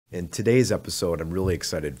In today's episode, I'm really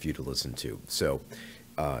excited for you to listen to. So,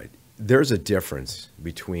 there's a difference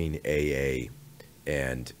between AA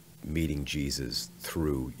and meeting Jesus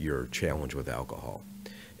through your challenge with alcohol.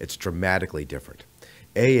 It's dramatically different.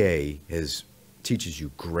 AA teaches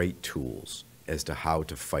you great tools as to how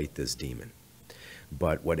to fight this demon.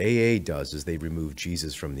 But what AA does is they remove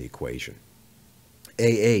Jesus from the equation.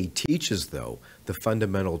 AA teaches, though, the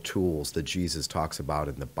fundamental tools that Jesus talks about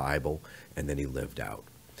in the Bible and then he lived out.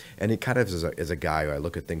 And it kind of, as a guy, I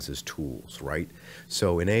look at things as tools, right?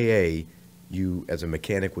 So in AA, you, as a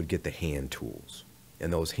mechanic, would get the hand tools.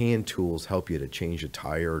 And those hand tools help you to change a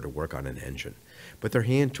tire or to work on an engine. But they're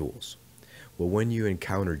hand tools. Well, when you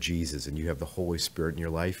encounter Jesus and you have the Holy Spirit in your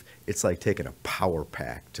life, it's like taking a power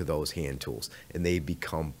pack to those hand tools. And they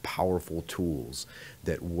become powerful tools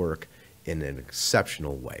that work in an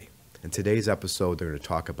exceptional way. In today's episode, they're going to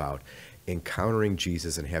talk about encountering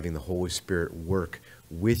Jesus and having the Holy Spirit work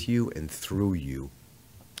with you and through you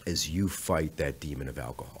as you fight that demon of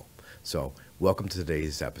alcohol. So, welcome to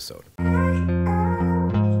today's episode.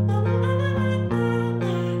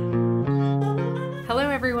 Hello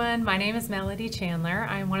everyone, my name is Melody Chandler.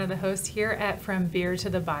 I'm one of the hosts here at From Beer to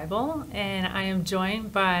the Bible, and I am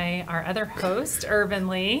joined by our other host, Ervin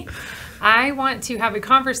Lee. I want to have a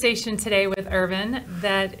conversation today with Ervin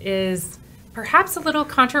that is perhaps a little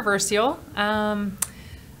controversial.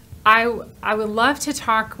 I would love to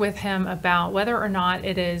talk with him about whether or not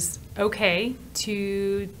it is okay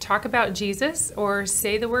to talk about Jesus or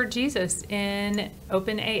say the word Jesus in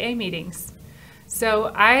open AA meetings.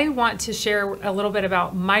 So I want to share a little bit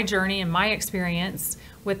about my journey and my experience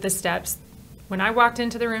with the steps. When I walked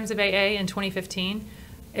into the rooms of AA in 2015,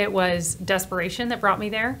 it was desperation that brought me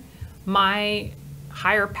there. My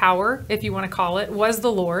higher power, if you want to call it, was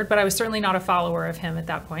the Lord, but I was certainly not a follower of him at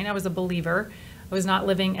that point. I was a believer. I was not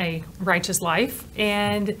living a righteous life.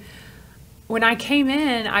 And when I came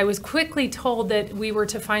in, I was quickly told that we were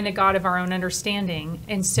to find a God of our own understanding.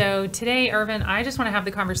 And so today, Ervin, I just want to have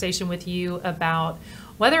the conversation with you about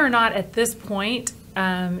whether or not at this point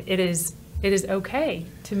it is okay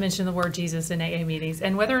to mention the word Jesus in AA meetings,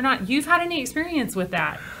 and whether or not you've had any experience with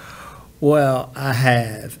that. Well, I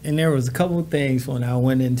have. And there was a couple of things when I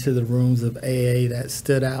went into the rooms of AA that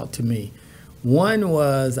stood out to me. One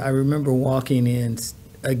was I remember walking in,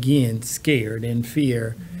 again, scared, in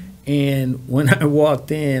fear. And when I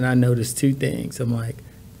walked in, I noticed two things. I'm like,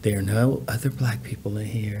 there are no other black people in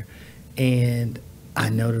here. And I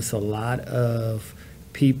noticed a lot of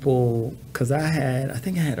people, because I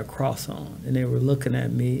think I had a cross on, and they were looking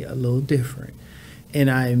at me a little different. And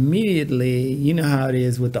I immediately, you know how it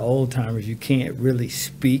is with the old timers, you can't really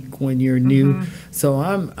speak when you're new. So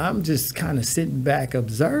I'm just kind of sitting back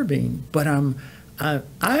observing, but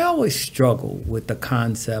I always struggle with the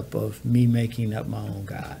concept of me making up my own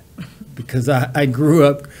God, because I grew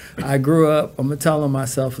up, I'm gonna tell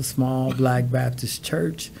myself, a small Black Baptist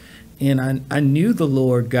church, and I knew the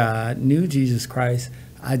Lord God, knew Jesus Christ.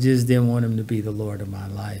 I just didn't want him to be the Lord of my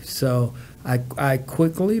life. So I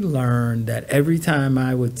quickly learned that every time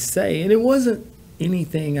I would say, and it wasn't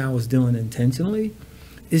anything I was doing intentionally,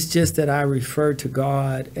 it's just that I refer to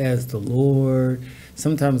God as the Lord.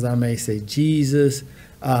 Sometimes I may say Jesus,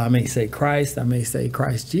 I may say Christ, I may say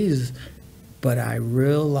Christ Jesus, but I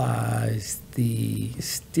realized the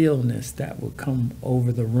stillness that would come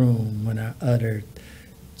over the room when I uttered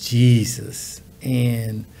Jesus.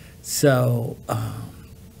 And so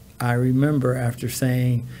I remember after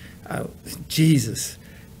saying Jesus,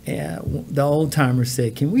 and the old timers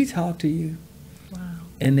said, "Can we talk to you?" Wow.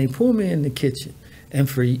 And they pulled me in the kitchen. And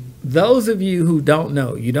for those of you who don't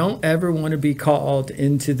know, you don't ever want to be called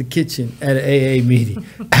into the kitchen at an AA meeting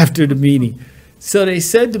after the meeting. So they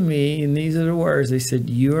said to me, and these are the words, they said,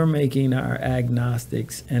 "You are making our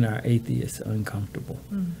agnostics and our atheists uncomfortable."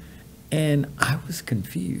 And I was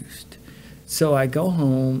confused. So I go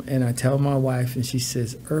home and I tell my wife, and she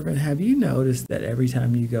says, "Ervin, have you noticed that every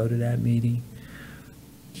time you go to that meeting,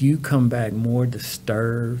 you come back more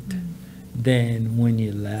disturbed than when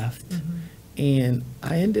you left?" And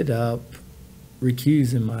I ended up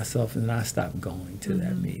recusing myself, and I stopped going to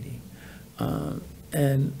that meeting.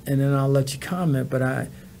 And then I'll let you comment, but I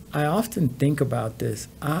often think about this.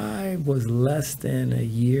 I was less than a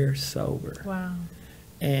year sober. Wow.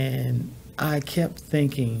 And I kept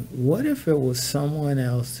thinking, what if it was someone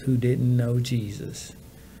else who didn't know Jesus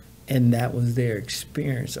and that was their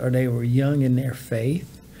experience, or they were young in their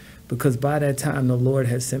faith? Because by that time, the Lord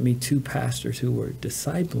had sent me two pastors who were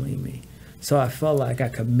discipling me. So I felt like I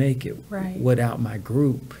could make it without my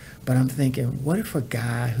group. But I'm thinking, what if a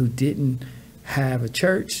guy who didn't have a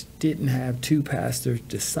church, didn't have two pastors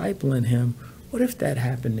discipling him, what if that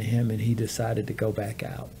happened to him and he decided to go back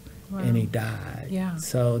out and he died? Yeah.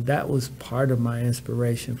 So that was part of my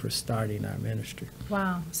inspiration for starting our ministry.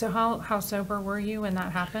 Wow. So how sober were you when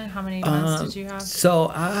that happened? How many months did you have? So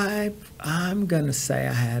I'm going to say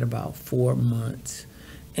I had about 4 months.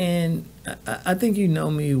 And I think you know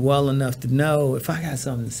me well enough to know if I got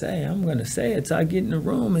something to say, I'm going to say it. So I get in the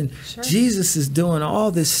room and Sure. Jesus is doing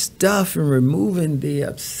all this stuff and removing the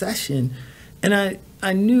obsession. And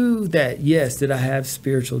I knew that, yes, did I have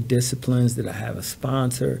spiritual disciplines? Did I have a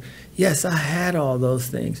sponsor? Yes, I had all those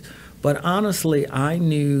things. But honestly, I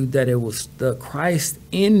knew that it was the Christ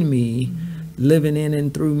in me, living in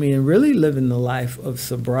and through me, and really living the life of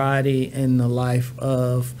sobriety and the life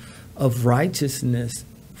of righteousness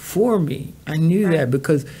for me. I knew that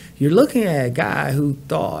because you're looking at a guy who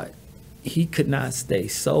thought he could not stay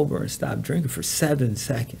sober and stop drinking for 7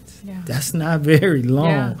 seconds. Yeah. That's not very long.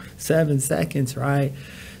 Yeah. 7 seconds, right?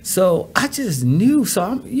 So I just knew.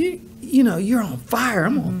 So you know, you're on fire.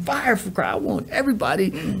 I'm on fire for Christ. I want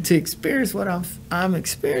everybody to experience what I'm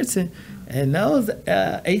experiencing. And those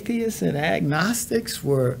atheists and agnostics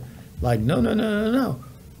were like, no.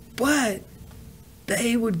 But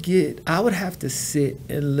I would have to sit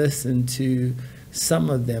and listen to some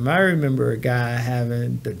of them. I remember a guy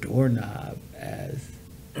having the doorknob as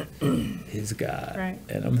his God. Right.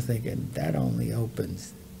 And I'm thinking, that only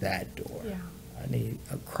opens that door. Yeah. I need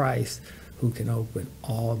a Christ who can open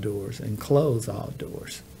all doors and close all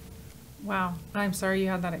doors. Wow. I'm sorry you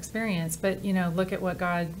had that experience, but look at what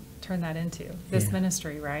God turned that into, this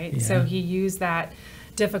ministry, right? Yeah. So he used that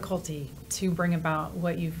difficulty to bring about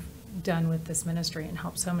what you've done with this ministry and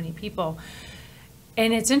help so many people.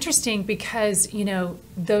 And it's interesting because,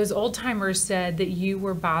 those old timers said that you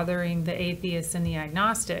were bothering the atheists and the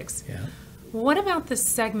agnostics. Yeah. What about the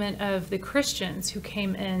segment of the Christians who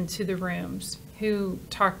came into the rooms, who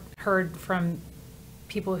heard from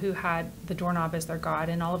people who had the doorknob as their God,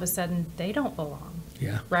 and all of a sudden they don't belong?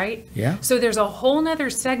 Yeah. Right? Yeah. So there's a whole nother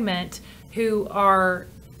segment who are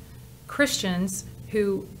Christians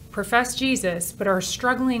who profess Jesus but are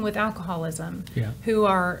struggling with alcoholism, who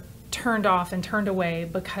are turned off and turned away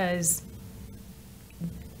because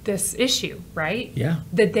this issue, right? Yeah.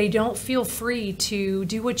 That they don't feel free to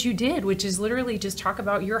do what you did, which is literally just talk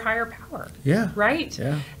about your higher power. Yeah. Right?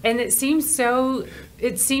 Yeah. And it seems so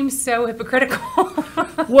hypocritical.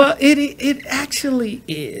 Well, it actually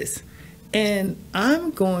is. And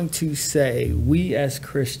I'm going to say we as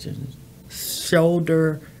Christians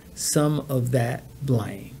shoulder some of that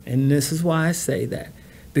blame. And this is why I say that.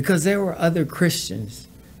 Because there were other Christians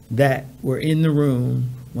that were in the room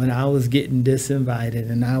when I was getting disinvited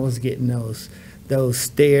and I was getting those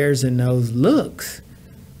stares and those looks,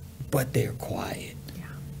 but they're quiet. Yeah.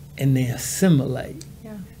 And they assimilate.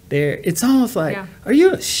 Yeah. It's almost like, are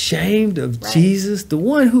you ashamed of Jesus, the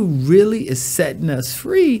one who really is setting us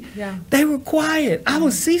free? Yeah. They were quiet. I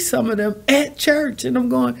would see some of them at church, and I'm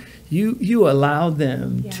going, you allow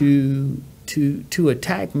them to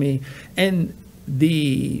attack me. And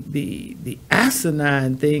the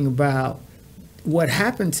asinine thing about what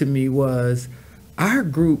happened to me was our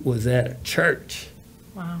group was at a church.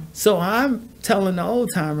 Wow. So I'm telling the old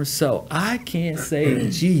timers, so I can't say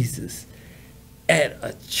Jesus at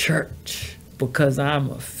a church because I'm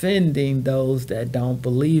offending those that don't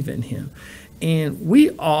believe in him. And we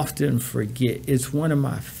often forget, it's one of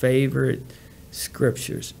my favorite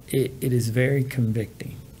scriptures. It is very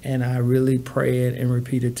convicting. And I really pray it and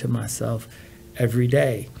repeat it to myself every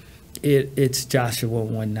day. It's Joshua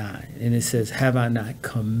 1:9, and it says, have I not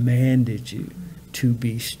commanded you to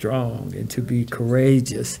be strong and to be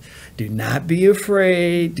courageous? Do not be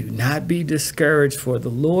afraid. Do not be discouraged, for the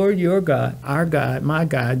Lord your God, our God, my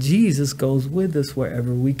God, Jesus goes with us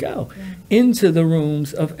wherever we go, into the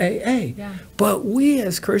rooms of AA. Yeah. But we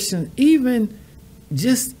as Christians, even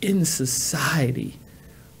just in society,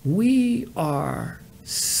 we are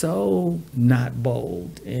so not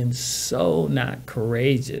bold and so not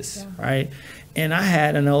courageous, right? And I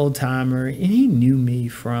had an old timer, and he knew me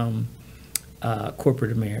from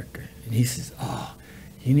corporate America. And he says, oh,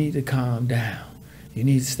 you need to calm down. You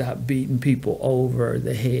need to stop beating people over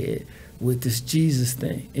the head with this Jesus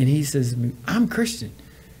thing. And he says to me, I'm Christian.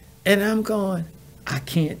 And I'm going, I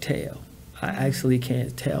can't tell. I actually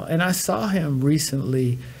can't tell. And I saw him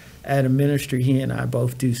recently at a ministry he and I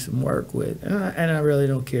both do some work with. And I really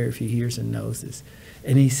don't care if he hears and knows this.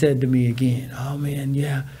 And he said to me again, oh, man,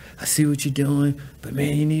 yeah, I see what you're doing, but,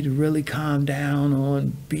 man, you need to really calm down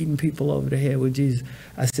on beating people over the head with Jesus.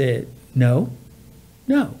 I said, no.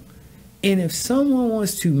 And if someone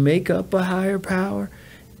wants to make up a higher power,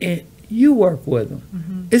 and you work with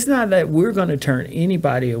them. It's not that we're going to turn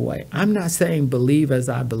anybody away. I'm not saying believe as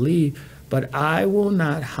I believe, but I will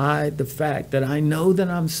not hide the fact that I know that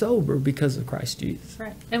I'm sober because of Christ Jesus.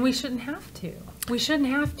 Right. And we shouldn't have to. We shouldn't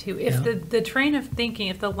have to. If the train of thinking,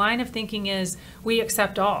 if the line of thinking is we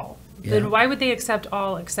accept all, then why would they accept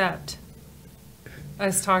all except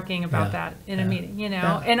us talking about that in a meeting, you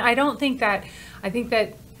know? And I think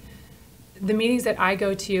that the meetings that I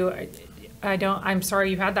go to, I'm sorry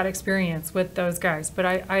you had that experience with those guys, but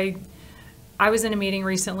I was in a meeting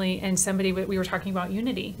recently and we were talking about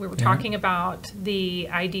unity. We were talking about the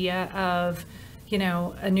idea of, you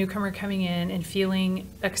know, a newcomer coming in and feeling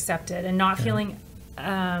accepted and not feeling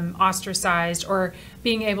ostracized, or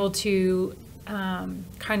being able to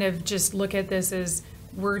kind of just look at this as,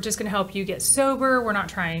 we're just going to help you get sober. We're not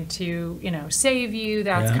trying to, you know, save you.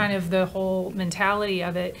 That's kind of the whole mentality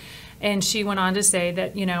of it. And she went on to say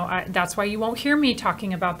that, you know, that's why you won't hear me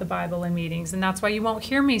talking about the Bible in meetings. And that's why you won't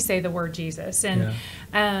hear me say the word Jesus. And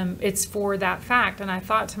it's for that fact. And I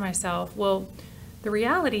thought to myself, well, the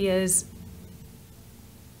reality is,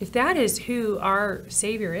 if that is who our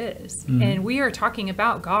Savior is, and we are talking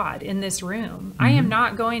about God in this room, I am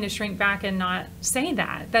not going to shrink back and not say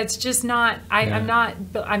that. That's just not, I'm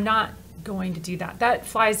not going to do that. That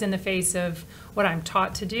flies in the face of what I'm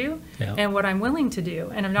taught to do and what I'm willing to do.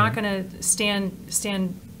 And I'm not going to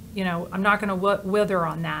stand, you know, I'm not going to wither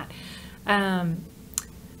on that.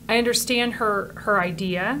 I understand her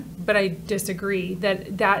idea, but I disagree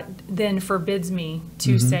that then forbids me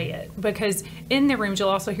to say it, because in the rooms you'll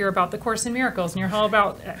also hear about the Course in Miracles, and you'll hear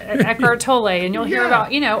about Eckhart Tolle, and you'll hear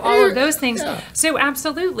about, you know, all of those things. So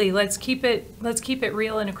absolutely, let's keep it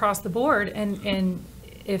real and across the board. And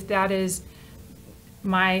if that is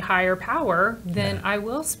my higher power, then I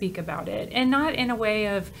will speak about it, and not in a way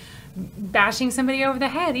of bashing somebody over the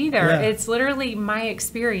head either. It's literally my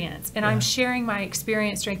experience, and I'm sharing my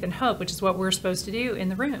experience, strength, and hope, which is what we're supposed to do in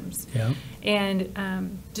the rooms.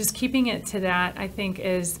 And just keeping it to that, I think,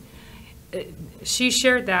 is she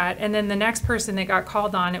shared that, and then the next person that got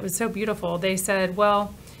called on, it was so beautiful. They said,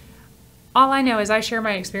 well, all I know is I share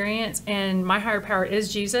my experience, and my higher power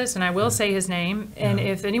is Jesus, and I will say his name. And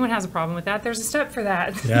if anyone has a problem with that, there's a step for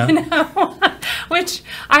that, you know, which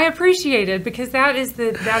I appreciated, because that is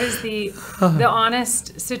the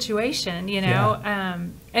honest situation, you know.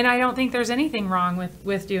 And I don't think there's anything wrong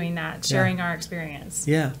with doing that, sharing our experience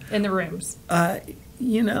in the rooms.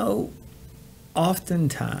 You know,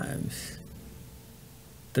 oftentimes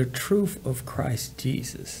the truth of Christ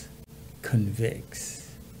Jesus convicts.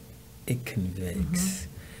 It convicts.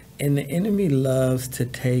 And the enemy loves to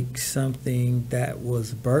take something that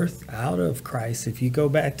was birthed out of Christ. If you go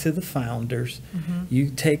back to the founders, you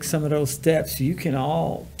take some of those steps, you can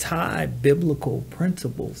all tie biblical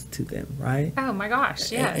principles to them, right? Oh my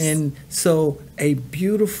gosh, yes. And so a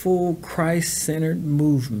beautiful Christ-centered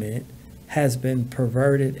movement has been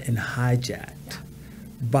perverted and hijacked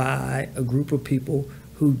by a group of people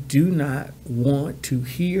who do not want to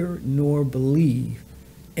hear nor believe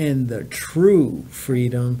in the true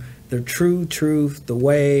freedom, the true truth, the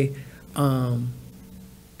way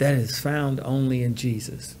that is found only in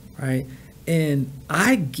Jesus, right? And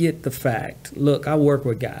I get the fact, look, I work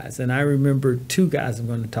with guys, and I remember two guys I'm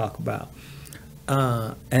going to talk about.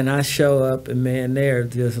 And I show up, and man, they're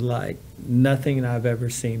just like nothing I've ever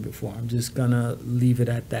seen before. I'm just going to leave it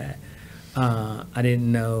at that. I didn't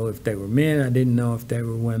know if they were men. I didn't know if they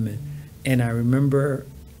were women. And I remember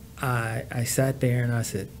I sat there and I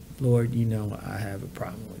said, Lord, you know, I have a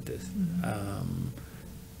problem with this.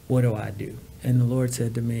 What do I do? And the Lord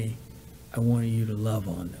said to me, I want you to love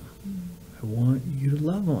on them. I want you to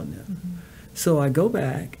love on them. So I go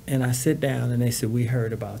back and I sit down, and they said, we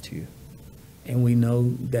heard about you, and we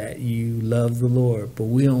know that you love the Lord, but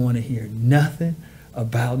we don't want to hear nothing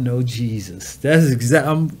about no Jesus. That's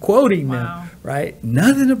exactly, I'm quoting them, right?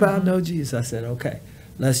 Nothing about no Jesus. I said, okay,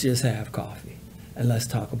 let's just have coffee and let's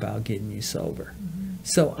talk about getting you sober.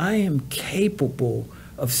 So I am capable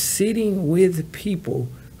of sitting with people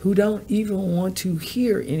who don't even want to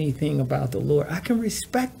hear anything about the Lord. I can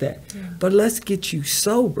respect that, but let's get you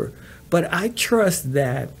sober. But I trust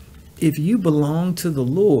that if you belong to the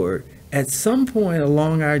Lord, at some point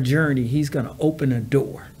along our journey, he's going to open a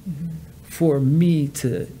door for me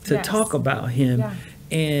to talk about him.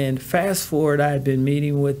 And fast forward, I had been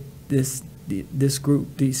meeting with this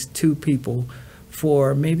group, these two people,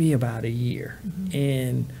 for maybe about a year.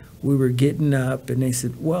 And we were getting up, and they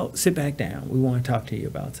said, well, sit back down. We want to talk to you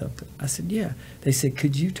about something. I said, yeah. They said,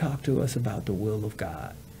 could you talk to us about the will of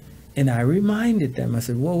God? And I reminded them. I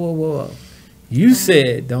said, whoa, whoa, whoa, whoa. You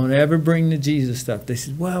said don't ever bring the Jesus stuff. They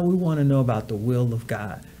said, well, we want to know about the will of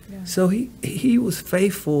God. Yeah. So he was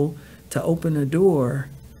faithful to open the door.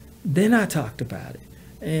 Then I talked about it.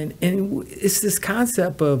 And it's this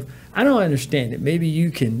concept of, I don't understand it. Maybe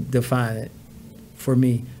you can define it for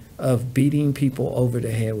me, of beating people over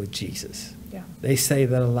the head with Jesus. Yeah. They say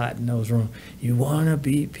that a lot in those rooms. You want to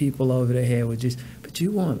beat people over the head with Jesus, but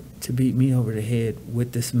you want to beat me over the head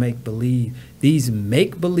with this make-believe, these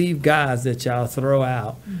make-believe gods that y'all throw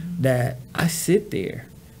out, that I sit there.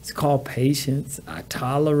 It's called patience. I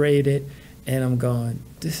tolerate it, and I'm going,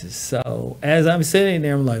 this is so, as I'm sitting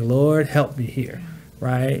there, I'm like, Lord, help me here,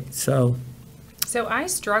 right? So I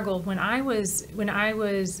struggled when I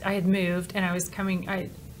had moved, and I was coming,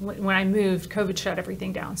 when I moved, COVID shut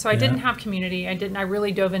everything down. So I didn't have community. I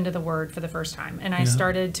really dove into the Word for the first time. And I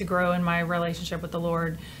started to grow in my relationship with the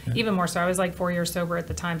Lord even more so. I was like 4 years sober at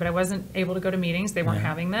the time, but I wasn't able to go to meetings. They weren't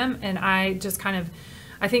having them. And I just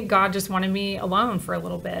I think God just wanted me alone for a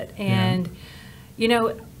little bit. And, you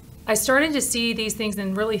know, I started to see these things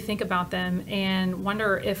and really think about them and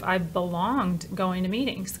wonder if I belonged going to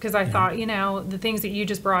meetings. Because I thought, you know, the things that you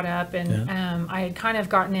just brought up, and I had kind of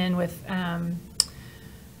gotten in with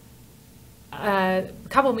a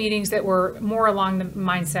couple meetings that were more along the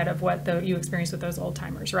mindset of what you experienced with those old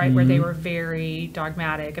timers, right? Where they were very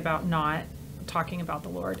dogmatic about not talking about the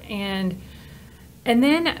Lord. And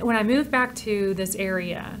then when I moved back to this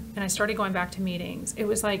area and I started going back to meetings, it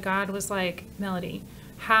was like God was like, Melody,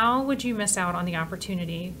 how would you miss out on the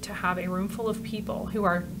opportunity to have a room full of people who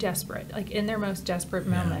are desperate, like in their most desperate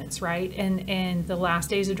moments, right? And the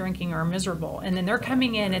last days of drinking are miserable. And then they're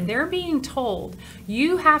coming in and they're being told,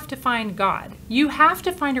 you have to find God. You have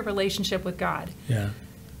to find a relationship with God. Yeah.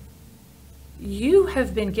 You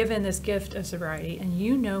have been given this gift of sobriety, and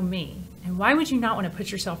you know me. And why would you not want to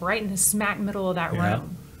put yourself right in the smack middle of that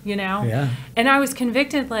room? You know? Yeah. And I was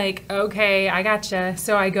convicted, like, okay, I gotcha.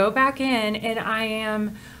 So I go back in, and I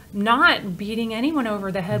am not beating anyone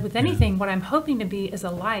over the head with anything. What I'm hoping to be is a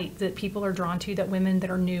light that people are drawn to, that women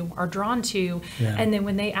that are new are drawn to. Yeah. And then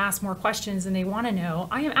when they ask more questions and they want to know,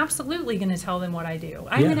 I am absolutely going to tell them what I do.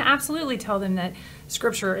 I'm going to absolutely tell them that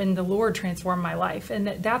Scripture and the Lord transformed my life, and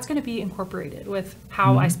that's going to be incorporated with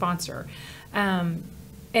how I sponsor. And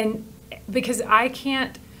because I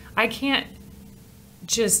can't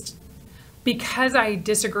just, because I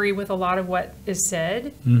disagree with a lot of what is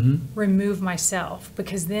said, remove myself,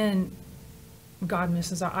 because then I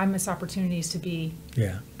miss opportunities to be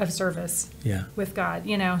of service with God,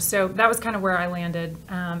 you know. So that was kind of where I landed.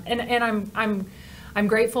 And I'm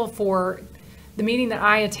grateful for the meeting that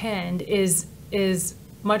I attend is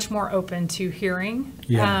much more open to hearing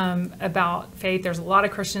about faith. There's a lot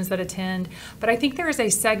of Christians that attend, but I think there is a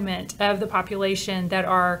segment of the population that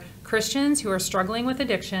are Christians who are struggling with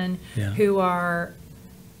addiction, who are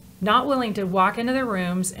not willing to walk into their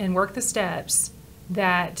rooms and work the steps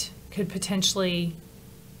that could potentially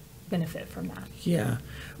benefit from that. Yeah.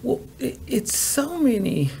 Well, it's so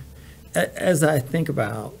many, as I think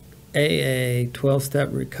about AA, 12-step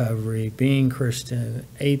recovery, being Christian,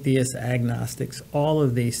 atheists, agnostics, all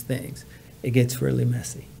of these things, it gets really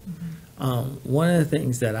messy. One of the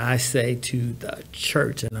things that I say to the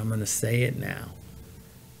church, and I'm going to say it now,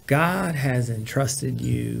 God has entrusted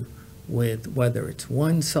you with, whether it's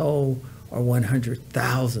one soul or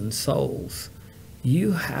 100,000 souls,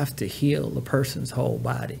 you have to heal the person's whole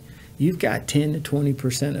body. You've got 10 to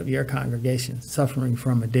 20% of your congregation suffering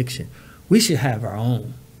from addiction. We should have our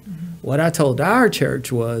own. What I told our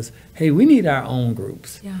church was, hey, we need our own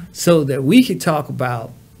groups so that we could talk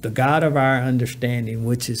about the God of our understanding,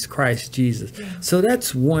 which is Christ Jesus. So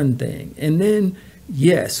that's one thing. And then,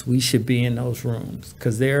 yes, we should be in those rooms,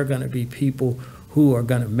 because there are going to be people who are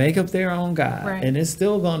going to make up their own God, and it's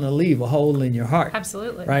still going to leave a hole in your heart.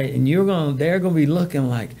 Absolutely. Right? And they're going to be looking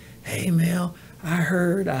like, hey, Mel,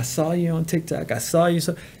 I saw you on TikTok. I saw you.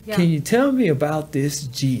 So can you tell me about this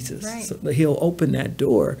Jesus? Right. So he'll open that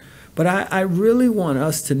door. But I really want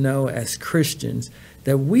us to know as Christians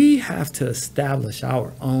that we have to establish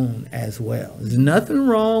our own as well. There's nothing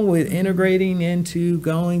wrong with integrating into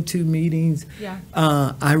going to meetings.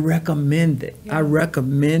 I recommend it. I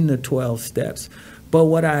recommend the 12 steps. But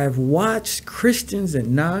what I've watched Christians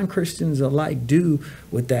and non-Christians alike do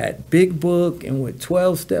with that big book and with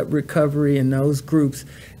 12-step recovery and those groups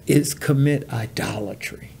is commit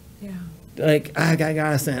idolatry. Like, I got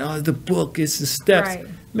guys saying, oh, the book, it's the steps.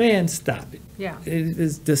 Man, stop it. It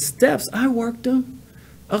is the steps. I worked them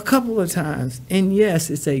a couple of times. And yes,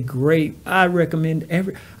 it's I recommend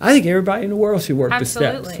I think everybody in the world should work the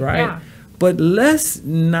steps, right? But let's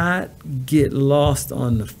not get lost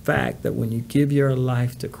on the fact that when you give your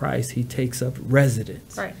life to Christ, he takes up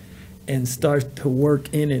residence. and starts to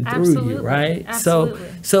work in and through Absolutely. you, right? Absolutely.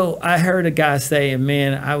 So I heard a guy say, and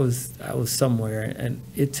man, I was somewhere, and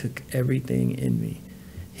it took everything in me.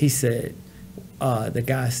 He said, the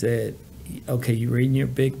guy said, okay, you reading your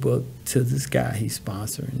big book to this guy he's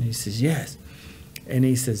sponsoring? And he says, yes. And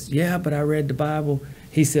he says, yeah, but I read the Bible.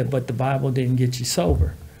 He said, but the Bible didn't get you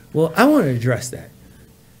sober. Well, I want to address that.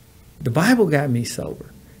 The Bible got me sober.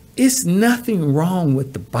 It's nothing wrong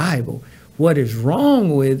with the Bible. What is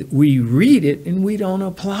wrong with, we read it and we don't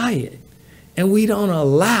apply it. And we don't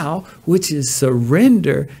allow, which is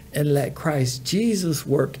surrender and let Christ Jesus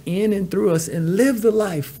work in and through us and live the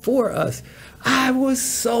life for us. I was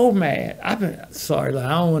so mad. I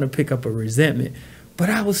don't want to pick up a resentment, but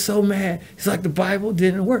I was so mad. It's like the Bible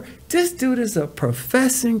didn't work. This dude is a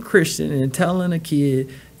professing Christian and telling a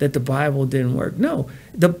kid that the Bible didn't work. No,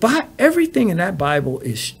 everything in that Bible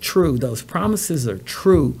is true. Those promises are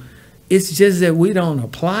true. It's just that we don't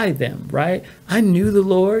apply them, right? I knew the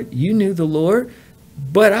Lord, you knew the Lord,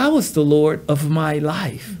 but I was the Lord of my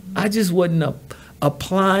life. I just wasn't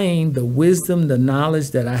applying the wisdom, the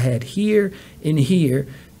knowledge that I had here and here.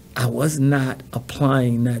 I was not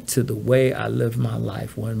applying that to the way I live my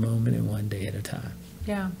life, one moment and one day at a time.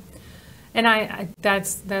 Yeah. And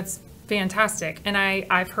that's fantastic. And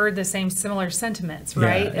I've heard the same similar sentiments,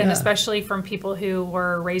 right? Yeah, and yeah. especially from people who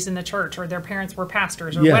were raised in the church or their parents were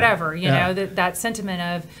pastors or Yeah, whatever, you yeah. know, that sentiment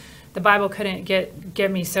of the Bible couldn't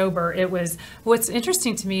get me sober. It was, what's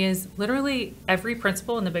interesting to me is literally every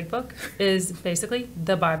principle in the big book is basically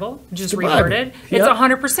the Bible, just the Bible. reworded. Yep. It's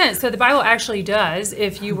 100%. So the Bible actually does,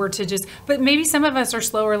 if you were to just, but maybe some of us are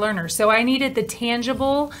slower learners. So I needed the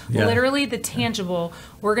tangible, Yeah. literally the tangible.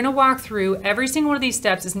 We're going to walk through every single one of these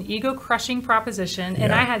steps is an ego crushing proposition.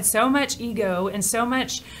 And Yeah. I had so much ego and so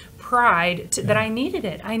much pride that I needed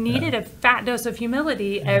it. I needed a fat dose of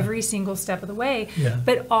humility every single step of the way. Yeah.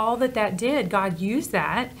 But all that did, God used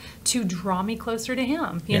that to draw me closer to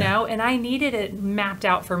Him, you Yeah. know, and I needed it mapped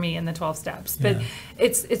out for me in the 12 steps. But Yeah.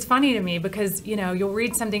 it's funny to me because, you know, you'll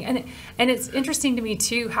read something and it's interesting to me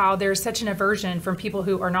too, how there's such an aversion from people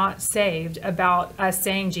who are not saved about us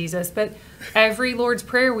saying Jesus, but every Lord's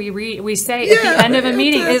Prayer we say at the end of a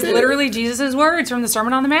meeting is literally Jesus's words from the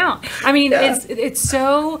Sermon on the Mount. I mean, it's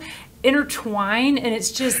so intertwined and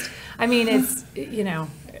it's just, I mean, it's, you know,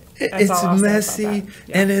 that's It's all I'll say about messy that.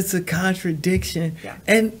 Yeah. and it's a contradiction. Yeah.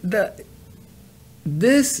 And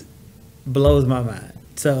this blows my mind.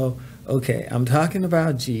 So, okay, I'm talking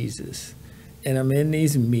about Jesus and I'm in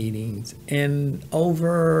these meetings and I'm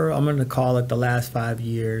going to call it the last 5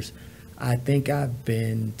 years, I think I've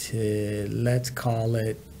been to, let's call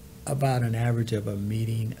it about an average of a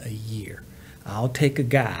meeting a year. I'll take a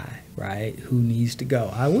guy, right, who needs to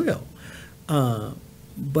go. I will.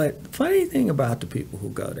 But the funny thing about the people who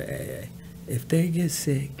go to AA, if they get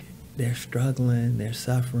sick, they're struggling, they're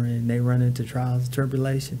suffering, they run into trials and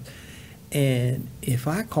tribulations. And if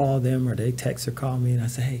I call them or they text or call me and I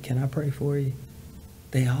say, hey, can I pray for you?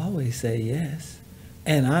 They always say yes.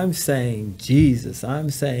 And I'm saying Jesus, I'm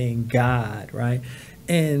saying God, right?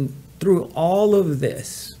 And through all of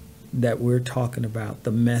this that we're talking about,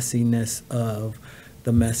 the messiness of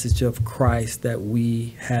the message of Christ that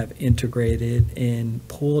we have integrated and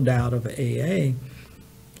pulled out of AA,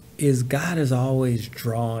 is God is always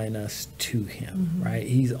drawing us to Him, right?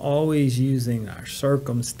 He's always using our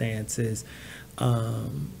circumstances,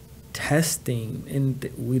 testing,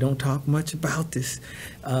 and we don't talk much about this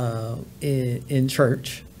in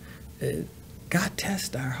church. God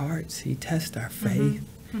tests our hearts. He tests our faith.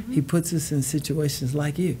 He puts us in situations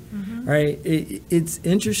like you, right? It's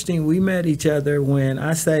interesting. We met each other when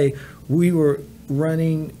I say we were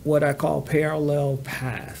running what I call parallel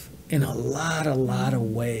path in a lot of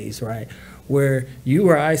ways, right? Where you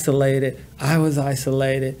were isolated, I was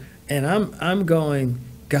isolated, and I'm going,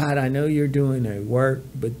 God, I know you're doing a work,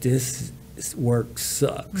 but this work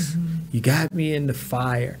sucks. You got me in the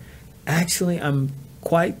fire. Actually, I'm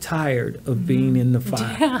quite tired of being in the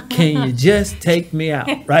fire. Yeah. Can you just take me out,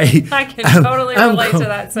 right? I can totally relate to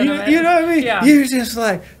that sentiment. You know what I mean? Yeah. You're just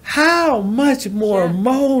like, how much more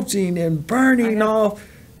molding and burning off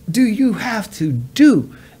do you have to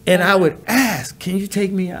do? And I would ask, can you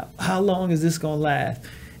take me out? How long is this going to last?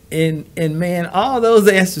 And man, all those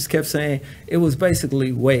answers kept saying, it was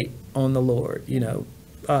basically wait on the Lord, you know,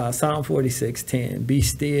 Psalm 46:10, be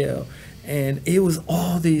still. And it was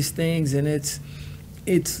all these things. And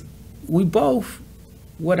we both,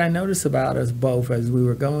 what I noticed about us both as we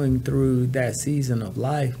were going through that season of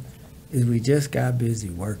life is we just got busy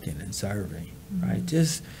working and serving, right?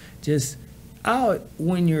 Just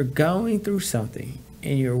when you're going through something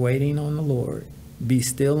and you're waiting on the Lord, be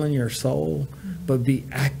still in your soul, but be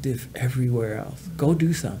active everywhere else. Go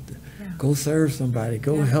do something. Yeah. Go serve somebody.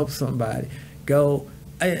 Go help somebody.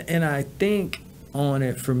 And I think on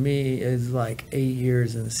it for me is like 8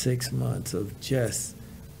 years and 6 months of just,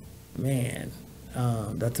 man,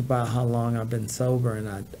 that's about how long I've been sober.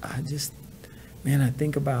 And I just, man, I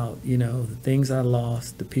think about, the things I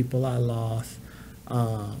lost, the people I lost,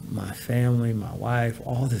 my family, my wife,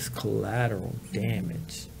 all this collateral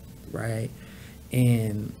damage, right?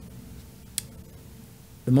 And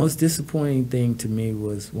the most disappointing thing to me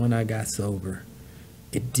was when I got sober,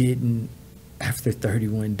 it didn't, after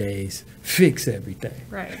 31 days, fix everything.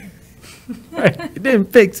 Right. Right? It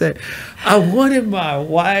didn't fix it. I wanted my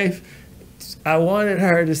wife, I wanted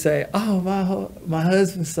her to say, oh, my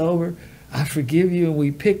husband's sober. I forgive you. And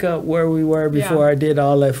we pick up where we were before I did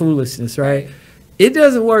all that foolishness, right? It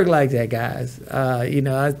doesn't work like that, guys.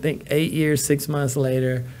 I think 8 years, 6 months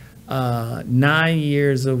later, 9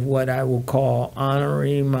 years of what I will call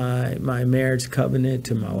honoring my marriage covenant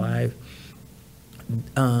to my wife.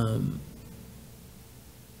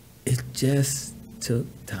 It just took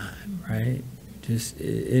time, right?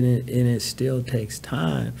 And it still takes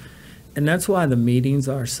time. And that's why the meetings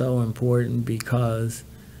are so important, because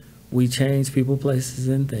we change people, places,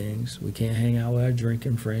 and things. We can't hang out with our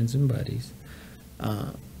drinking friends and buddies.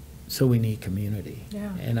 So we need community.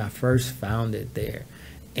 Yeah. And I first found it there.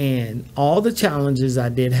 And all the challenges I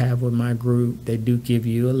did have with my group, they do give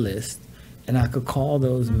you a list. And I could call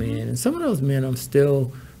those men. And some of those men I'm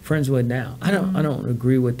still friends with now. I don't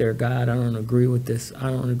agree with their God. I don't agree with this. I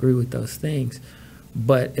don't agree with those things.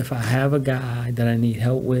 But if I have a guy that I need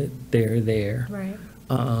help with, they're there. Right.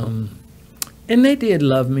 And they did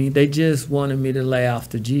love me. They just wanted me to lay off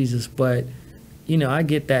to Jesus. But, I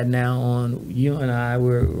get that now on you and I.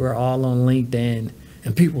 We're all on LinkedIn.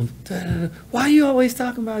 And people, why are you always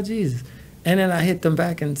talking about Jesus? And then I hit them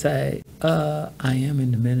back and say, I am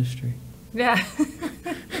in the ministry. Yeah.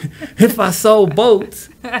 If I sold boats,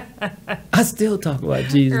 I still talk about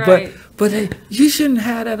Jesus. Right. But hey, you shouldn't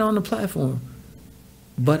have that on the platform.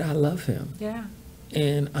 But I love him. Yeah.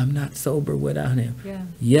 And I'm not sober without him. Yeah.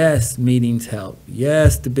 Yes, meetings help.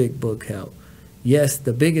 Yes, the big book helped. Yes,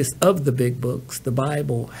 the biggest of the big books, the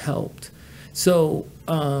Bible, helped. So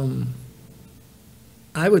I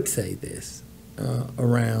would say this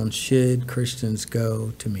around, should Christians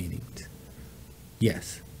go to meetings?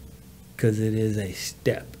 Yes, because it is a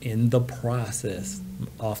step in the process,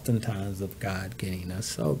 oftentimes, of God getting us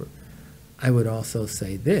sober. I would also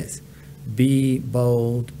say this: be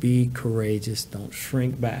bold, be courageous, don't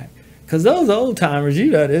shrink back. Because those old timers,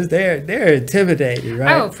 they're intimidated,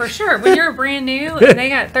 right? Oh, for sure. When you're brand new and they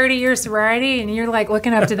got 30 years sobriety and you're like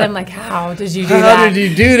looking up to them like, how did you do that? How did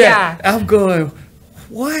you do that? Yeah. I'm going,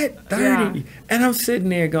 what? 30? Yeah. And I'm sitting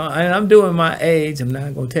there going, and I'm doing my age, I'm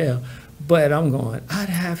not going to tell, but I'm going, I'd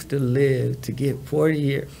have to live to get 40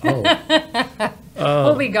 years.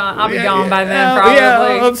 We'll be gone. I'll be gone by then, probably.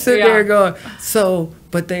 Yeah, I'm sitting there going,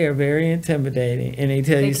 but they are very intimidating, and they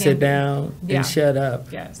tell you sit down and shut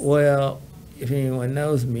up. Yes. Well, if anyone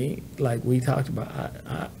knows me, like we talked about,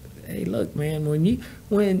 hey, look, man,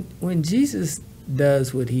 when Jesus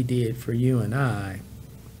does what he did for you and I,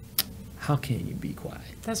 how can you be quiet?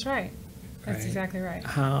 That's right. That's exactly right.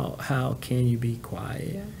 How can you be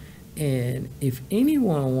quiet? Yeah. And if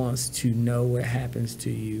anyone wants to know what happens to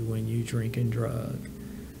you when you drink and drug,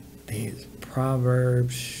 there's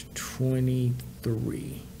Proverbs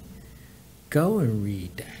 23. Go and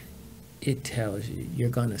read that. It tells you you're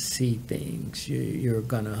going to see things. You're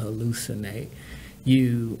going to hallucinate.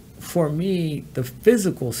 For me, the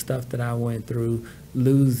physical stuff that I went through,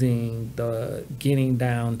 getting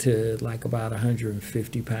down to like about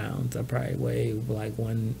 150 pounds. I probably weigh like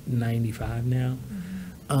 195 now.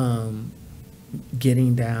 Mm-hmm.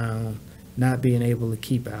 Getting down, not being able to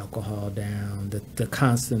keep alcohol down, the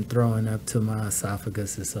constant throwing up to my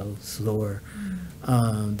esophagus is so sore,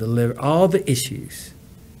 the liver, all the issues.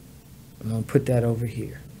 I'm going to put that over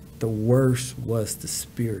here. The worst was the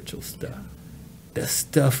spiritual stuff. The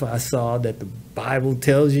stuff I saw that the Bible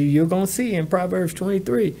tells you you're going to see in Proverbs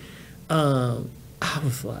 23. I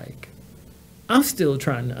was like, I'm still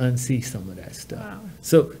trying to unsee some of that stuff. Wow.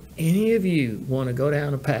 So any of you want to go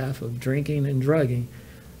down a path of drinking and drugging,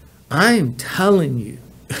 I am telling you,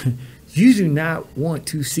 you do not want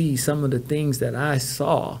to see some of the things that I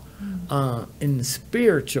saw in the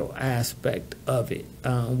spiritual aspect of it.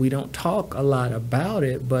 We don't talk a lot about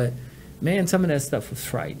it, but man, some of that stuff was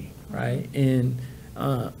frightening, right? And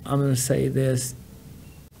I'm going to say this.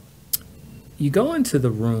 You go into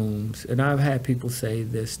the rooms, and I've had people say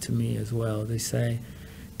this to me as well. They say,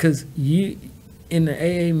 because in the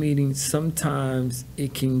AA meeting, sometimes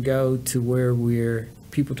it can go to where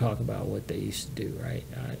people talk about what they used to do, right?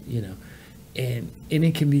 And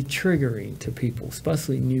it can be triggering to people,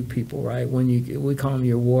 especially new people, right? When we call them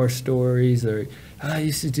your war stories, or I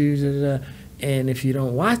used to do da, da, da. And if you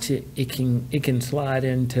don't watch it, it can slide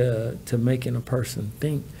into making a person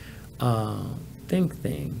think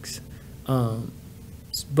things.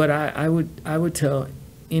 But I would tell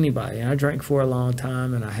anybody, and I drank for a long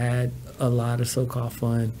time, and I had a lot of so-called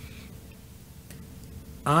fun.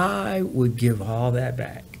 I would give all that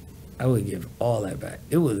back. I would give all that back.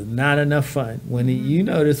 It was not enough fun. You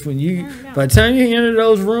notice by the time you enter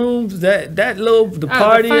those rooms, the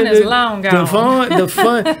party, the fun is long gone. The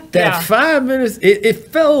fun, that 5 minutes, it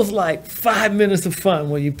feels like 5 minutes of fun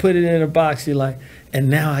when you put it in a box. You're like, and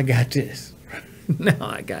now I got this. Now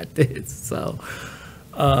I got this. So.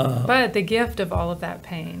 But the gift of all of that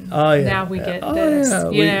pain. Oh yeah. Now we get this.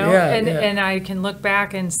 Yeah. And I can look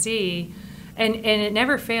back and see. And it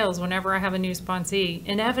never fails whenever I have a new sponsee.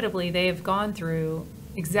 Inevitably, they have gone through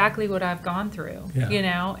exactly what I've gone through,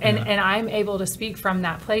 and I'm able to speak from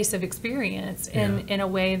that place of experience in a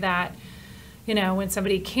way that, when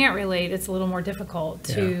somebody can't relate, it's a little more difficult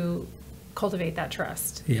to cultivate that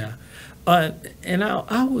trust. Yeah. And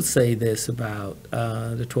I will say this about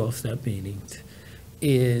the 12-step meetings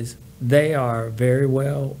is they are very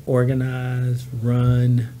well organized,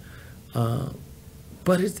 run,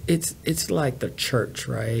 but it's like the church,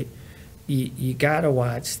 right? You got to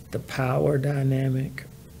watch the power dynamic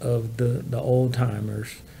of the old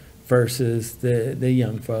timers versus the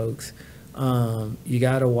young folks. You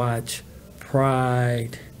got to watch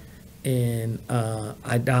pride and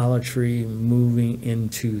idolatry moving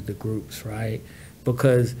into the groups, right?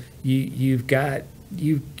 Because you've got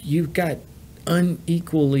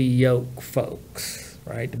unequally yoked folks,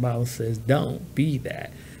 right? The Bible says don't be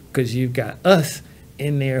that, because you've got us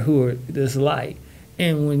in there who are this light.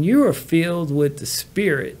 And when you are filled with the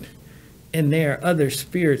Spirit and there are other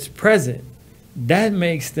spirits present, that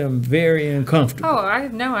makes them very uncomfortable. Oh, I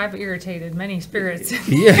know I've irritated many spirits.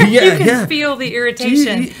 You can feel the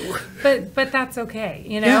irritation, but that's okay.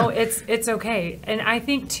 It's okay. And I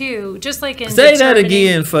think too, just like in say that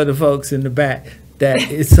again for the folks in the back, that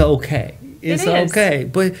it's okay. It's okay.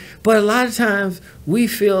 But a lot of times we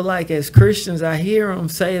feel like as Christians, I hear them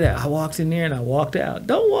say that I walked in there and I walked out.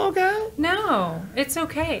 Don't walk out. No, it's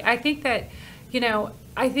okay. I think that,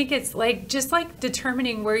 I think it's just like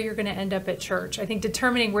determining where you're going to end up at church. I think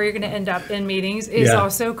determining where you're going to end up in meetings is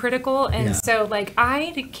also critical. And so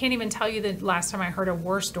I can't even tell you the last time I heard a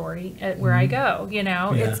war story at where I go,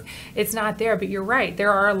 it's not there, but you're right.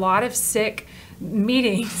 There are a lot of sick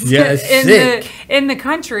meetings in the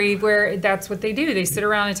country where that's what they do. They sit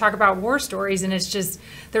around and talk about war stories, and it's just,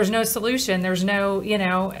 there's no solution. There's no,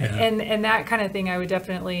 and that kind of thing I would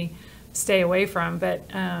definitely stay away from. But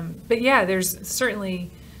yeah, there's at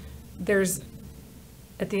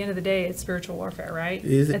the end of the day, it's spiritual warfare, right?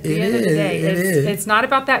 At the end of the day, it's not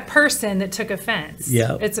about that person that took offense.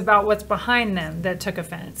 It's about what's behind them that took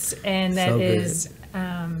offense, and that is.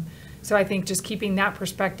 So I think just keeping that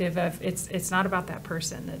perspective of it's not about that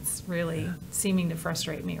person that's really seeming to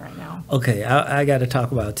frustrate me right now. Okay, I got to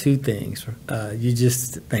talk about two things.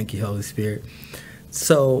 Thank you, Holy Spirit.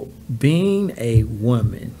 So being a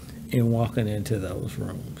woman and walking into those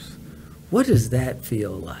rooms, what does that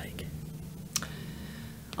feel like?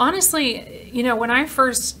 Honestly, when I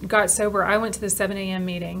first got sober, I went to the 7 a.m.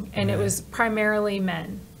 meeting, and it was primarily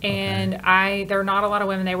men. And there were not a lot of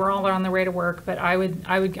women. They were all on their way to work, but I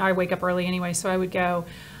wake up early anyway, so I would go.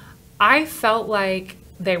 I felt like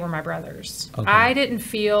they were my brothers. I didn't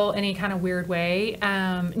feel any kind of weird way.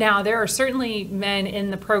 Now, there are certainly men in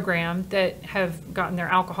the program that have gotten their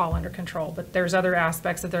alcohol under control, but there's other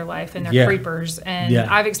aspects of their life, and they're creepers. And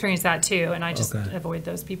I've experienced that too, and I just avoid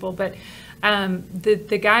those people. But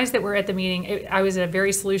the guys that were at the meeting, I was at a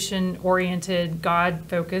very solution-oriented,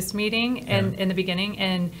 God-focused meeting in the beginning,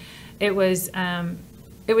 and it was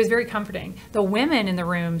very comforting. The women in the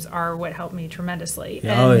rooms are what helped me tremendously.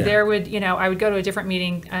 And there would, I would go to a different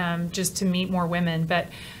meeting just to meet more women, but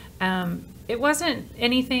it wasn't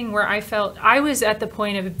anything where I felt, I was at the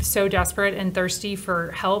point of so desperate and thirsty for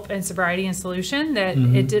help and sobriety and solution that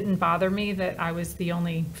it didn't bother me that I was the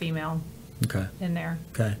only female in there.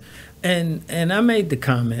 Okay. And I made the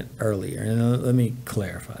comment earlier, and let me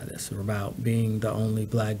clarify this, about being the only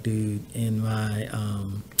black dude in my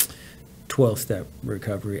 12-step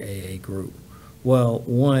recovery AA group. Well,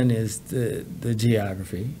 one is the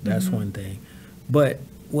geography. That's one thing. But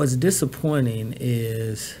what's disappointing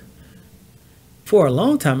is for a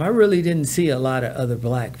long time, I really didn't see a lot of other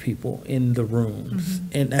black people in the rooms.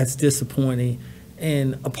 And that's disappointing.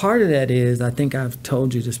 And a part of that is, I think I've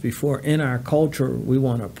told you this before, in our culture, we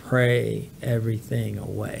want to pray everything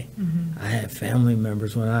away. I had family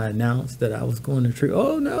members when I announced that I was going to treat,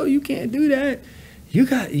 oh, no, you can't do that. You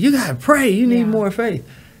got to pray. You need more faith.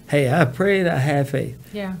 Hey, I prayed, I had faith.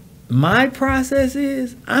 Yeah. My process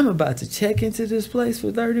is, I'm about to check into this place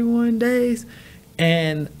for 31 days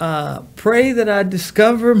and pray that I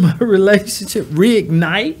discover my relationship,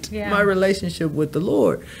 reignite my relationship with the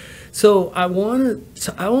Lord. So I want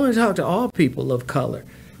to talk to all people of color.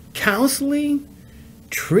 Counseling,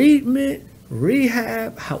 treatment,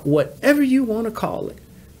 rehab, whatever you want to call it,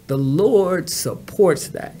 the Lord supports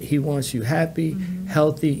that. He wants you happy,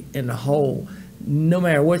 healthy, and whole. No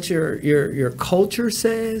matter what your culture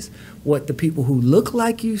says, what the people who look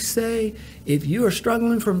like you say, if you are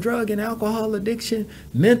struggling from drug and alcohol addiction,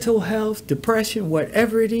 mental health, depression,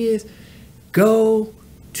 whatever it is, go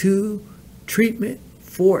to treatment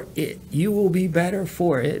for it. You will be better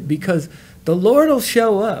for it, because the Lord will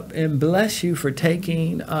show up and bless you for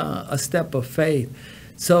taking a step of faith.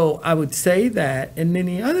 So I would say that. And then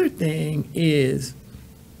the other thing is,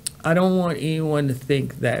 I don't want anyone to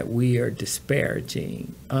think that we are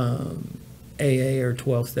disparaging AA or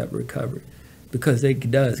 12-step recovery, because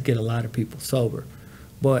it does get a lot of people sober.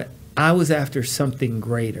 But I was after something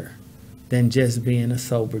greater than just being a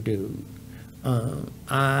sober dude.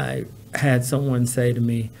 I had someone say to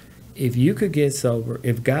me, if you could get sober,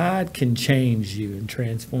 if God can change you and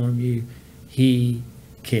transform you, he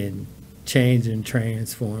can change and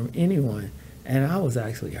transform anyone. And I was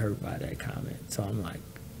actually hurt by that comment. So I'm like,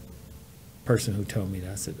 person who told me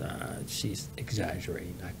that, I said, she's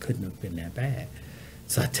exaggerating. I couldn't have been that bad.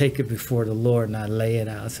 So I take it before the Lord and I lay it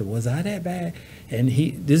out. I said, was I that bad? And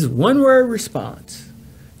this is one word response,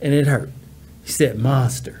 and it hurt. He said,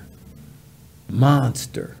 monster.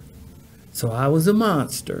 Monster. So I was a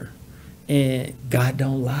monster, and God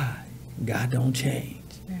don't lie. God don't change.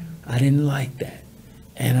 Yeah. I didn't like that.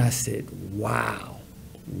 And I said, wow.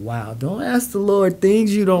 Don't ask the Lord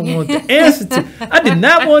things you don't want the answer to. I did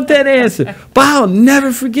not want that answer, but I'll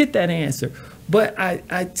never forget that answer. But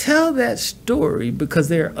I tell that story because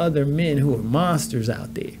there are other men who are monsters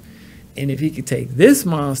out there. And if he could take this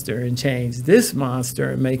monster and change this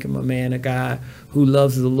monster and make him a man of God who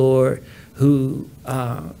loves the Lord,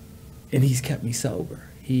 and he's kept me sober.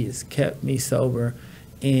 He has kept me sober,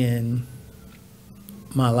 and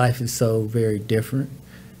my life is so very different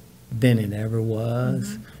than it ever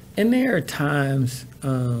was. And there are times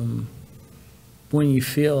when you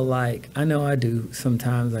feel like, I know I do,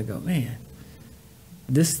 sometimes I go, man,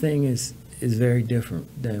 this thing is very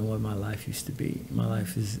different than what my life used to be. My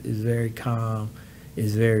life is very calm,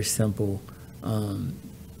 is very simple,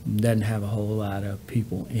 doesn't have a whole lot of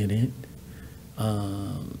people in it.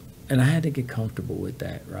 And I had to get comfortable with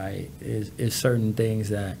that, right? Is certain things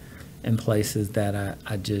that, in places that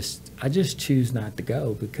I just choose not to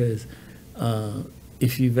go, because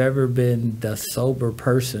if you've ever been the sober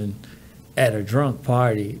person at a drunk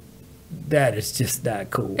party, that is just not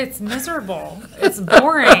cool. It's miserable. It's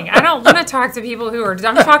boring. I don't want to talk to people who are,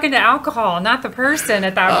 I'm talking to alcohol, not the person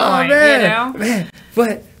at that point, man, you know? Man,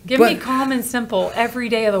 but Give me calm and simple every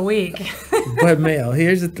day of the week. But Mel,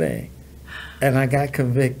 here's the thing. And I got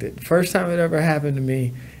convicted. First time it ever happened to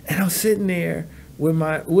me. And I'm sitting there with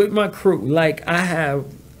my crew. Like, I have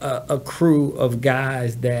a crew of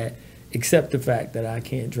guys that accept the fact that I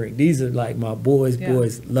can't drink. These are like my boys,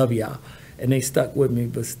 love y'all. And they stuck with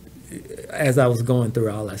me as I was going through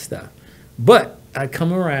all that stuff. But I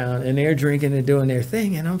come around and they're drinking and doing their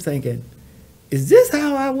thing. And I'm thinking, is this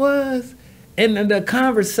how I was? And the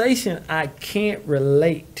conversation I can't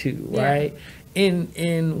relate to, right?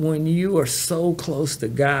 And when you are so close to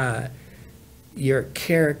God, your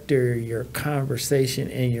character, your conversation,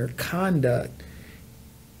 and your conduct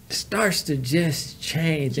starts to just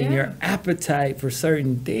change. And your appetite for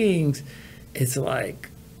certain things, it's like,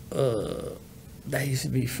 that used to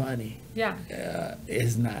be funny. Yeah.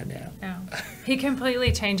 It's not now. No. He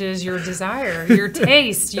completely changes your desire, your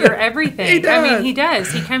taste, your everything. He does. I mean, he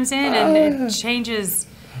does. He comes in and it changes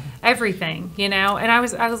everything, you know. And I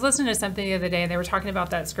was listening to something the other day, and they were talking about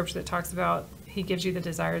that scripture that talks about he gives you the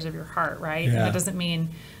desires of your heart, right? And that doesn't mean,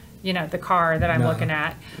 you know, the car that I'm looking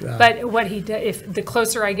at. But what he does, if the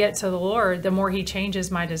closer I get to the Lord, the more he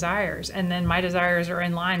changes my desires. And then my desires are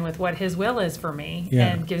in line with what his will is for me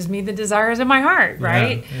and gives me the desires of my heart,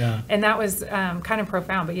 right? And that was kind of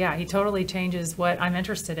profound. But yeah, he totally changes what I'm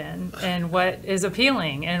interested in and what is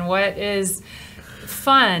appealing and what is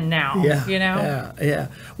fun now, you know? Yeah.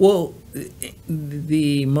 Well,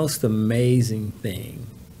 the most amazing thing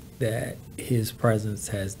that his presence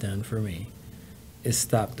has done for me is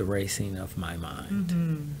stop the racing of my mind.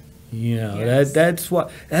 Mm-hmm. You know, Yes. that's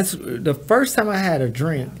the first time I had a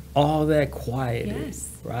drink, all that quieted, Yes.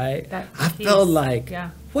 right? That I peace. felt like,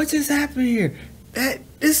 Yeah. what just happened here?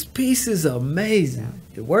 This piece is amazing.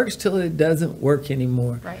 It works till it doesn't work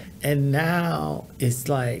anymore. Right. And now it's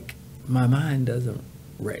like my mind doesn't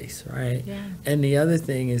race, right? Yeah. And the other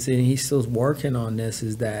thing is, and he's still working on this,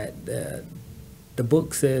 is that the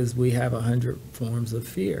book says we have 100 forms of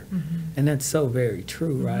fear. Mm-hmm. And that's so very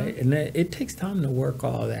true, right? And that, it takes time to work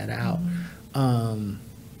all that out. Mm-hmm.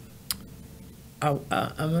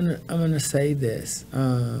 I'm gonna say this.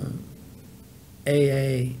 AA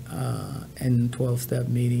and 12-step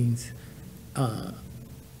meetings,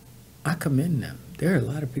 I commend them. There are a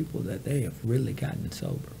lot of people that they have really gotten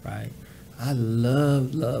sober, right? I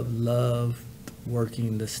loved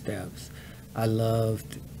working the steps. I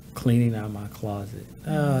loved cleaning out my closet.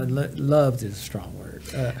 Loved is a strong word.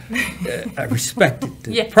 I respected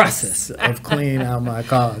the Yes. process of cleaning out my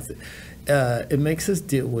closet. It makes us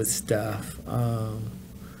deal with stuff.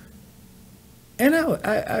 And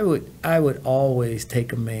I would always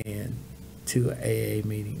take a man to an AA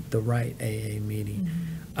meeting, the right AA meeting.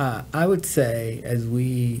 I would say, as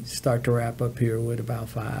we start to wrap up here with about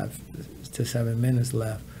 5 to 7 minutes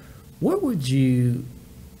left, what would you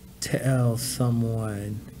tell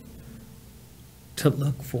someone to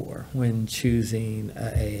look for when choosing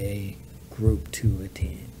a AA group to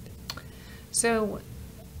attend? So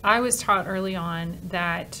I was taught early on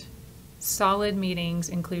that solid meetings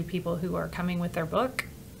include people who are coming with their book.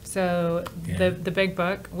 So the big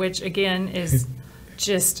book, which again is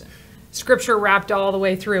just scripture wrapped all the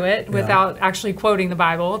way through it without actually quoting the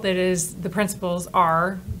Bible. That is, the principles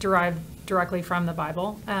are derived directly from the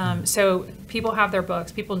Bible. So people have their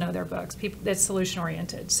books, people know their books, it's solution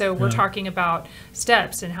oriented. So we're talking about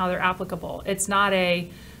steps and how they're applicable. It's not a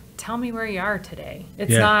tell me where you are today.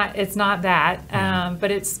 It's not that,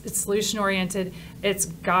 but it's solution oriented. It's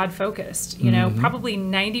God focused. You know, probably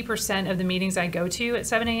 90% of the meetings I go to at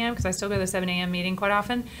 7 a.m., because I still go to the 7 a.m. meeting quite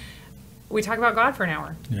often, we talk about God for an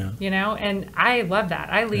hour. You know, and I love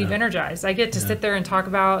that. I leave energized. I get to sit there and talk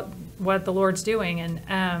about what the Lord's doing.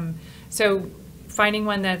 And so finding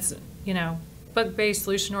one that's, you know, book-based,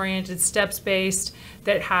 solution-oriented, steps-based,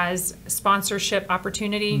 that has sponsorship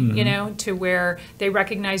opportunity, you know, to where they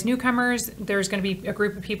recognize newcomers. There's going to be a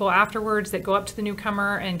group of people afterwards that go up to the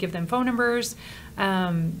newcomer and give them phone numbers.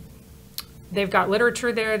 They've got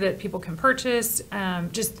literature there that people can purchase.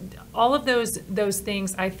 Just all of those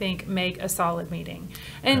things, I think, make a solid meeting.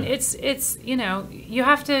 And it's you know, you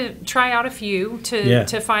have to try out a few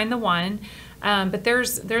to find the one. But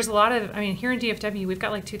there's a lot of, I mean, here in DFW, we've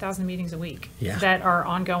got like 2,000 meetings a week that are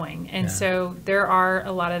ongoing. And so there are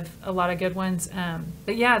a lot of good ones.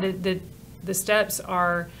 But yeah, the steps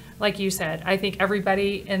are, like you said, I think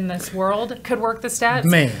everybody in this world could work the steps.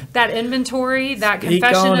 Man. That inventory, that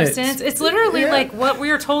confession of sins, it's literally like what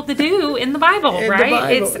we are told to do in the Bible,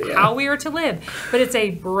 right? It's how we are to live. But it's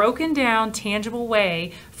a broken down, tangible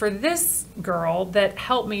way for this girl that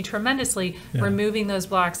helped me tremendously removing those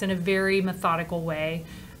blocks in a very methodical way.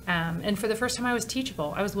 And for the first time, I was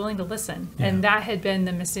teachable. I was willing to listen, and that had been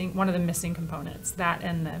one of the missing components. That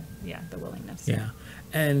and the willingness. Yeah,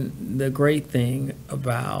 and the great thing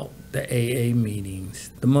about the AA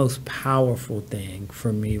meetings, the most powerful thing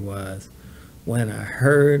for me was when I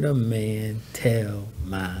heard a man tell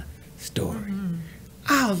my story.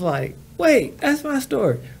 I was like, "Wait, that's my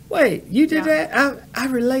story. Wait, you did that? I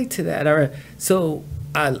relate to that." So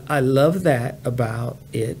I love that about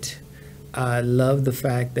it. I love the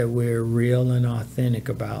fact that we're real and authentic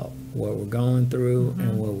about what we're going through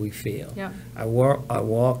and what we feel. Yeah. I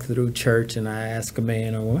walk through church and I ask a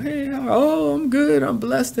man, "Hey, I'm good. I'm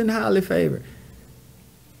blessed and highly favored."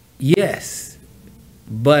 Yes,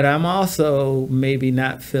 but I'm also maybe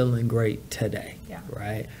not feeling great today,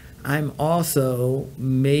 right? I'm also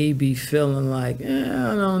maybe feeling like,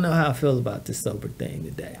 I don't know how I feel about this sober thing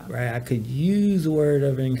today, right? I could use a word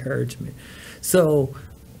of encouragement. So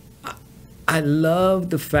I love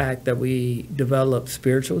the fact that we develop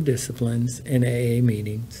spiritual disciplines in AA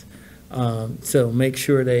meetings. So make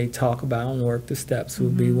sure they talk about and work the steps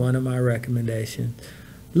would be one of my recommendations.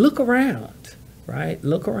 Look around, right?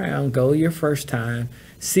 Look around, go your first time.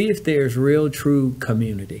 See if there's real, true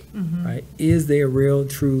community, right? Is there real,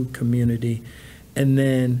 true community? And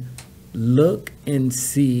then look and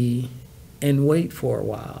see and wait for a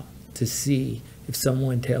while to see if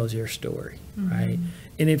someone tells your story, right?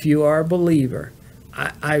 And if you are a believer,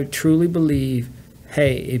 I truly believe,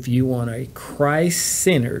 hey, if you want a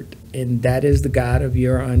Christ-centered, and that is the God of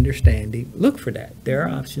your understanding, look for that. There are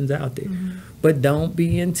options out there. But don't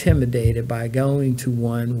be intimidated by going to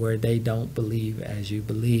one where they don't believe as you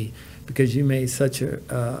believe. Because you made such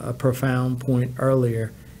a profound point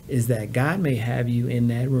earlier, is that God may have you in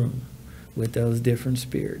that room with those different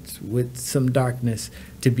spirits, with some darkness,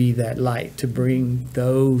 to be that light, to bring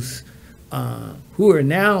those who are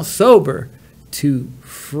now sober to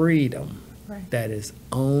freedom that is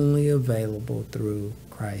only available through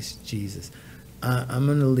Christ Jesus. I'm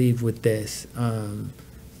going to leave with this, and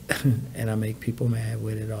I make people mad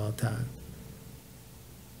with it all the time.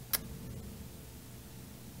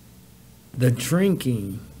 The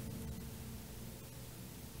drinking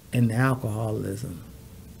and the alcoholism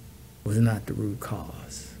was not the root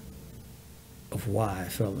cause of why I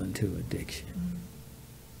fell into addiction.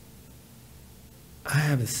 I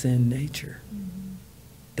have a sin nature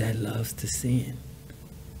that loves to sin.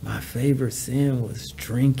 My favorite sin was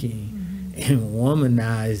drinking and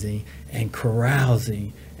womanizing and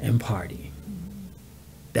carousing and partying.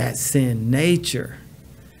 That sin nature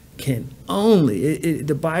can only,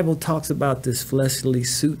 the Bible talks about this fleshly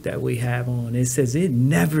suit that we have on. It says it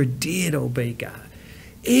never did obey God.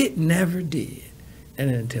 It never did.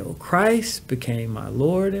 And until Christ became my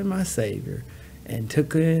Lord and my Savior and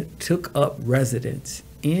took up residence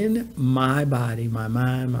in my body, my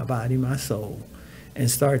mind, my body, my soul,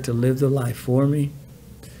 and started to live the life for me,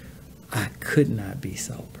 I could not be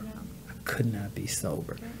sober. I could not be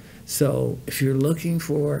sober. So if you're looking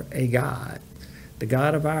for a God, the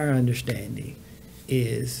God of our understanding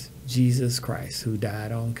is Jesus Christ, who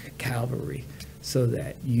died on Calvary so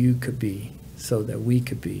that you could be, so that we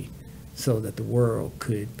could be, so that the world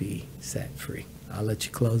could be set free. I'll let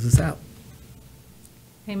you close us out.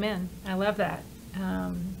 Amen. I love that.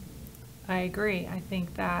 I agree. I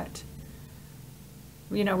think that,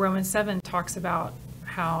 Romans 7 talks about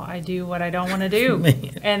how I do what I don't want to do.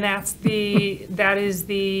 And that is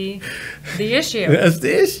the issue. That's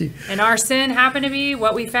the issue. And our sin happened to be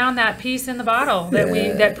what we found, that peace in the bottle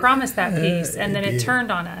that promised that peace, and then it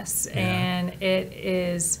turned on us. Yeah. And it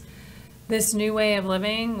is this new way of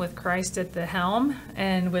living with Christ at the helm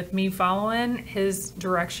and with me following his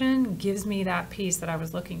direction gives me that peace that I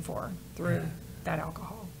was looking for through that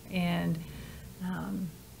alcohol. And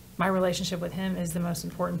my relationship with him is the most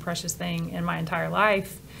important, precious thing in my entire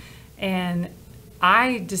life. And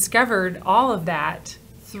I discovered all of that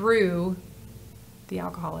through the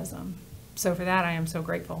alcoholism. So for that, I am so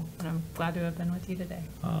grateful. And I'm glad to have been with you today.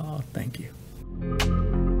 Oh, thank you.